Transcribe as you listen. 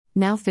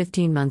Now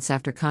 15 months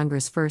after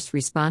Congress first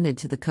responded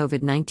to the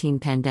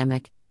COVID-19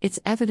 pandemic, it's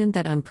evident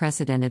that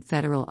unprecedented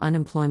federal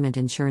unemployment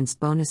insurance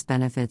bonus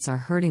benefits are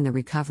hurting the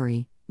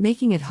recovery,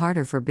 making it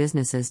harder for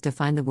businesses to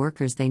find the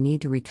workers they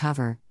need to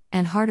recover,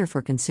 and harder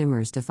for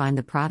consumers to find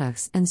the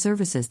products and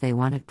services they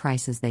want at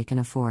prices they can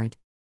afford.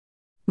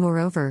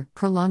 Moreover,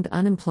 prolonged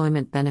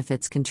unemployment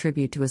benefits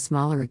contribute to a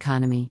smaller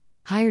economy,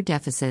 higher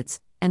deficits,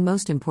 and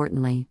most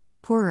importantly,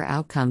 poorer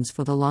outcomes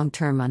for the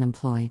long-term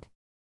unemployed.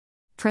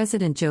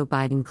 President Joe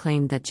Biden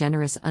claimed that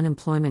generous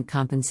unemployment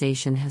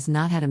compensation has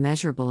not had a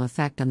measurable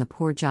effect on the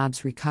poor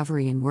jobs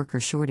recovery and worker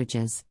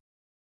shortages.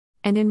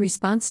 And in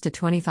response to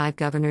 25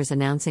 governors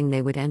announcing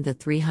they would end the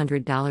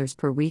 $300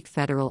 per week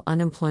federal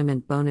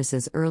unemployment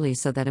bonuses early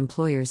so that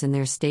employers in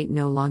their state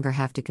no longer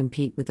have to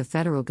compete with the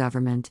federal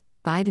government,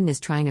 Biden is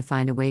trying to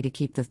find a way to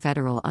keep the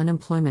federal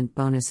unemployment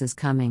bonuses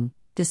coming,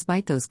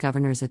 despite those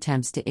governors'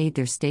 attempts to aid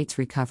their states'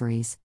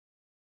 recoveries.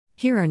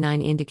 Here are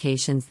 9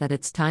 indications that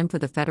it's time for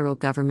the federal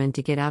government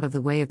to get out of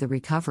the way of the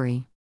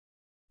recovery.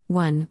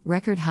 1.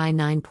 Record high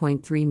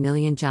 9.3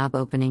 million job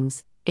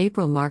openings.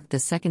 April marked the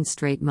second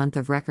straight month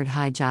of record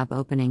high job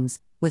openings,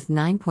 with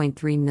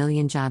 9.3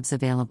 million jobs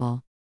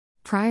available.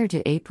 Prior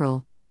to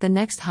April, the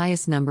next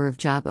highest number of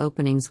job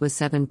openings was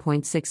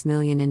 7.6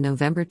 million in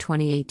November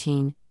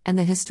 2018, and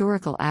the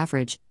historical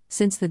average,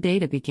 since the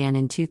data began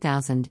in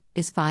 2000,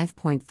 is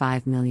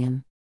 5.5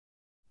 million.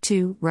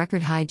 2.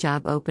 Record high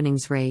job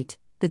openings rate.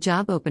 The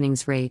job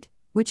openings rate,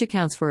 which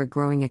accounts for a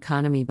growing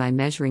economy by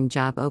measuring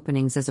job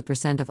openings as a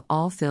percent of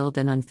all filled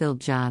and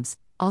unfilled jobs,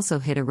 also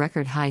hit a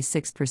record high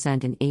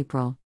 6% in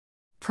April.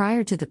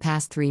 Prior to the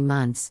past 3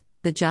 months,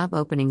 the job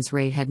openings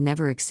rate had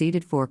never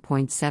exceeded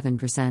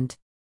 4.7%.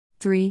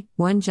 3.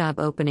 One job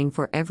opening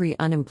for every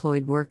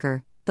unemployed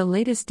worker. The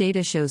latest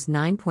data shows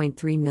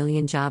 9.3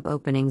 million job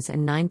openings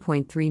and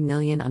 9.3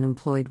 million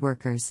unemployed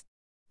workers.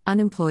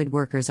 Unemployed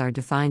workers are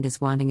defined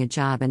as wanting a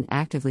job and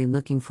actively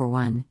looking for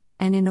one.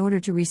 And in order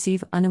to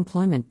receive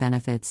unemployment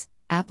benefits,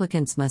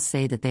 applicants must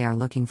say that they are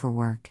looking for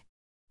work.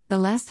 The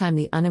last time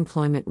the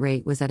unemployment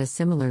rate was at a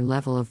similar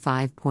level of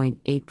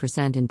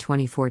 5.8% in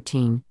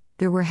 2014,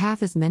 there were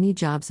half as many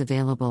jobs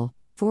available,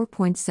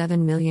 4.7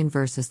 million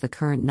versus the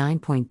current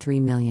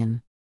 9.3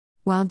 million.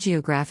 While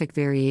geographic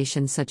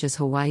variations such as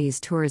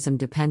Hawaii's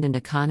tourism-dependent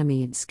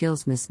economy and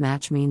skills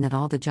mismatch mean that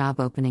all the job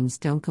openings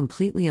don't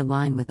completely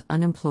align with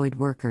unemployed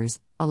workers,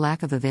 a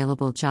lack of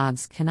available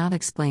jobs cannot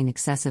explain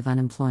excessive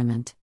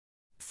unemployment.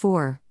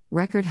 4.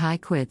 Record high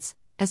quits.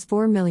 As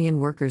 4 million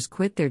workers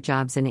quit their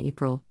jobs in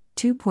April,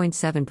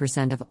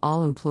 2.7% of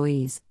all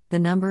employees, the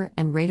number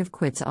and rate of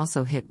quits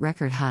also hit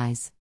record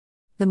highs.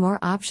 The more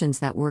options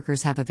that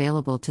workers have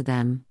available to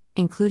them,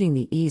 including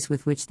the ease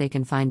with which they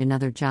can find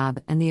another job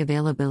and the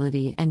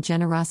availability and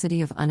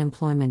generosity of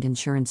unemployment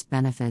insurance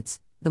benefits,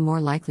 the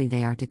more likely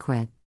they are to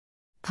quit.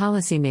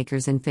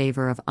 Policymakers in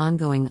favor of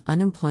ongoing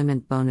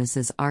unemployment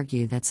bonuses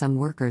argue that some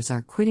workers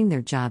are quitting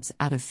their jobs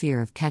out of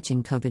fear of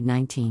catching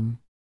COVID-19.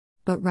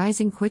 But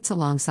rising quits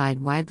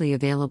alongside widely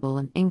available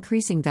and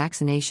increasing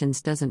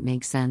vaccinations doesn't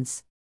make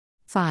sense.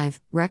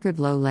 5. Record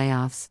low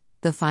layoffs.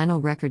 The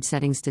final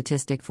record-setting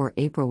statistic for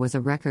April was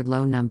a record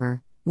low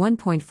number,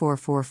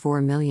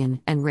 1.444 million,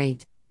 and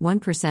rate,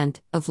 1%,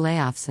 of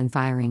layoffs and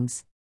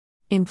firings.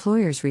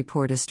 Employers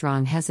report a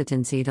strong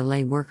hesitancy to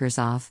lay workers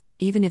off,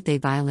 even if they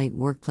violate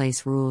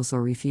workplace rules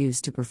or refuse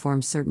to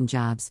perform certain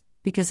jobs,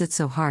 because it's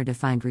so hard to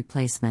find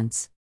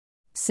replacements.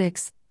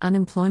 6.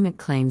 Unemployment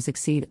claims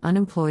exceed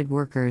unemployed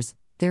workers.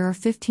 There are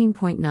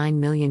 15.9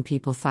 million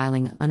people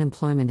filing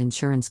unemployment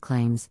insurance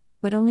claims,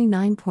 but only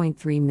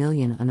 9.3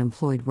 million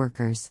unemployed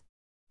workers.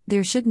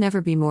 There should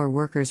never be more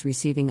workers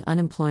receiving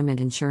unemployment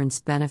insurance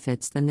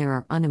benefits than there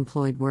are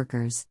unemployed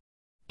workers.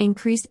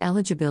 Increased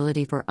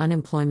eligibility for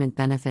unemployment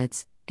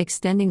benefits,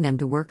 extending them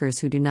to workers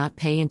who do not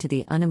pay into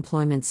the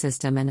unemployment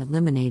system and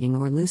eliminating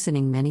or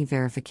loosening many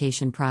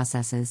verification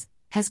processes,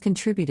 has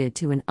contributed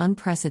to an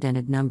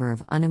unprecedented number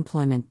of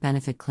unemployment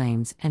benefit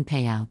claims and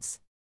payouts.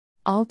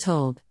 All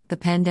told, the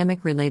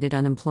pandemic-related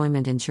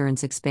unemployment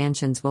insurance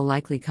expansions will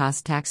likely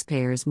cost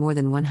taxpayers more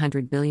than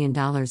 $100 billion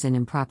in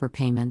improper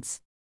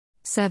payments.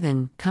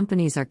 7.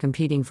 Companies are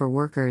competing for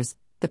workers.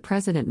 The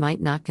president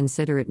might not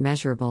consider it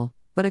measurable,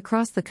 but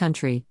across the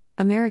country,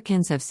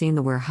 Americans have seen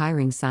the "we're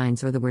hiring"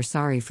 signs or the "we're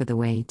sorry for the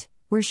wait,"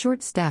 "we're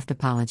short-staffed"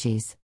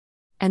 apologies.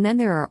 And then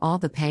there are all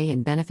the pay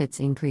and benefits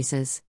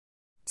increases.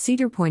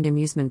 Cedar Point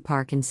Amusement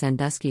Park in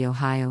Sandusky,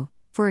 Ohio,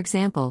 for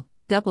example,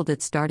 doubled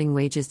its starting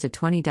wages to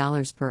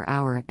 $20 per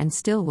hour and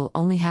still will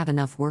only have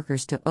enough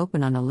workers to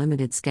open on a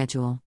limited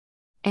schedule.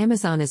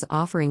 Amazon is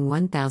offering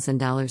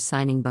 $1,000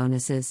 signing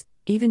bonuses,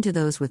 even to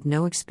those with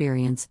no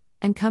experience,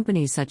 and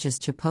companies such as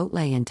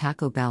Chipotle and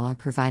Taco Bell are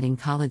providing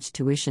college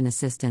tuition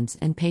assistance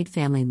and paid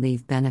family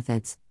leave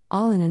benefits,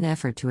 all in an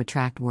effort to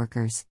attract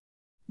workers.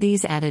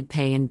 These added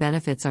pay and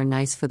benefits are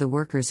nice for the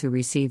workers who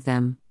receive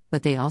them,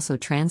 but they also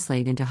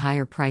translate into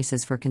higher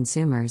prices for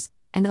consumers,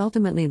 and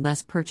ultimately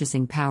less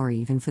purchasing power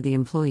even for the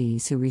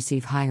employees who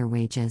receive higher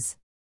wages.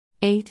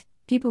 8.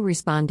 People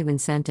respond to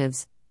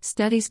incentives.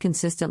 Studies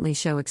consistently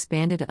show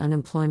expanded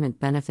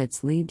unemployment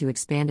benefits lead to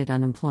expanded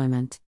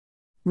unemployment.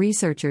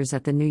 Researchers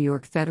at the New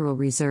York Federal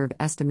Reserve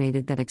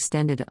estimated that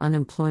extended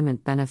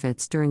unemployment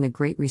benefits during the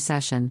Great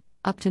Recession,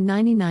 up to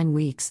 99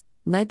 weeks,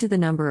 led to the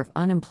number of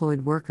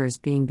unemployed workers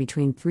being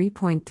between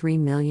 3.3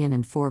 million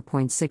and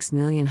 4.6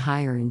 million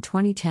higher in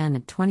 2010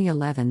 and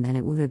 2011 than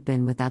it would have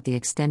been without the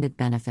extended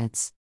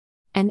benefits.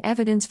 And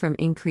evidence from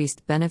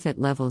increased benefit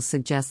levels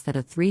suggests that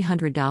a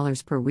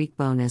 $300 per week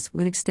bonus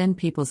would extend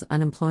people's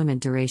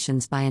unemployment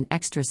durations by an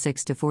extra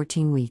 6 to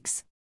 14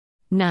 weeks.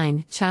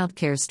 9.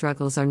 Childcare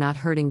struggles are not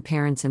hurting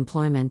parents'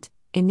 employment.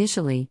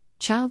 Initially,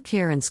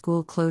 childcare and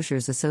school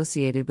closures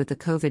associated with the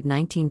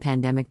COVID-19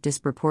 pandemic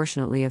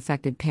disproportionately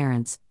affected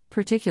parents,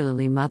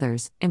 particularly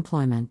mothers,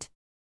 employment.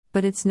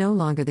 But it's no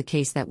longer the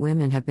case that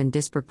women have been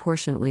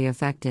disproportionately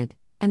affected,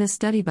 and a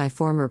study by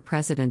former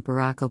President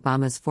Barack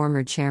Obama's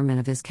former chairman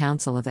of his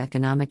Council of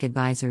Economic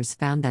Advisers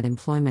found that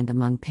employment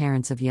among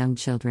parents of young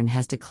children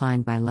has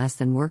declined by less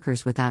than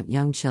workers without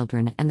young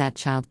children, and that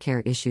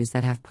childcare issues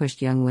that have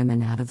pushed young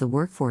women out of the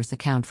workforce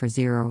account for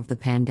zero of the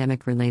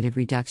pandemic-related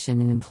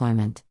reduction in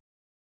employment.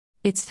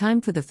 It's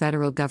time for the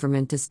federal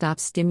government to stop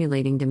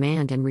stimulating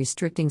demand and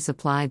restricting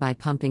supply by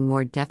pumping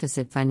more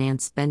deficit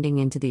finance spending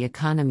into the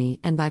economy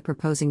and by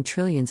proposing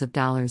trillions of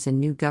dollars in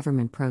new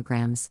government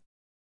programs.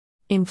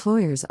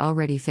 Employers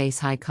already face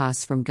high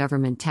costs from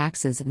government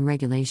taxes and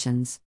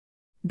regulations.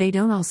 They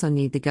don't also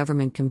need the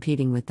government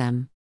competing with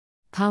them.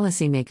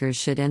 Policymakers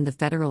should end the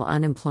federal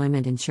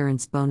unemployment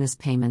insurance bonus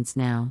payments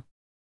now.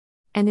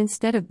 And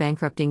instead of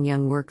bankrupting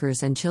young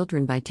workers and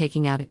children by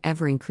taking out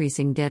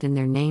ever-increasing debt in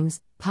their names,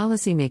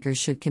 policymakers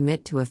should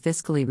commit to a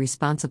fiscally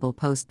responsible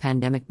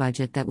post-pandemic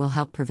budget that will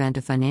help prevent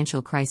a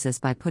financial crisis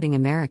by putting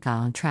America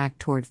on track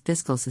toward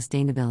fiscal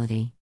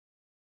sustainability.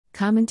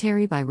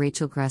 Commentary by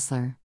Rachel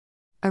Gressler.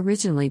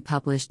 Originally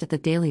published at the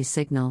Daily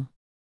Signal.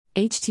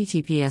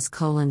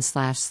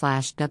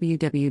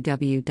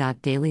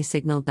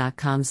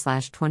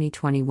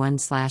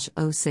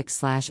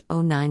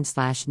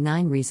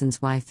 https://www.dailysignal.com/2021/06/09/9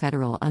 reasons why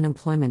federal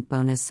unemployment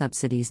bonus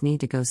subsidies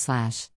need to go/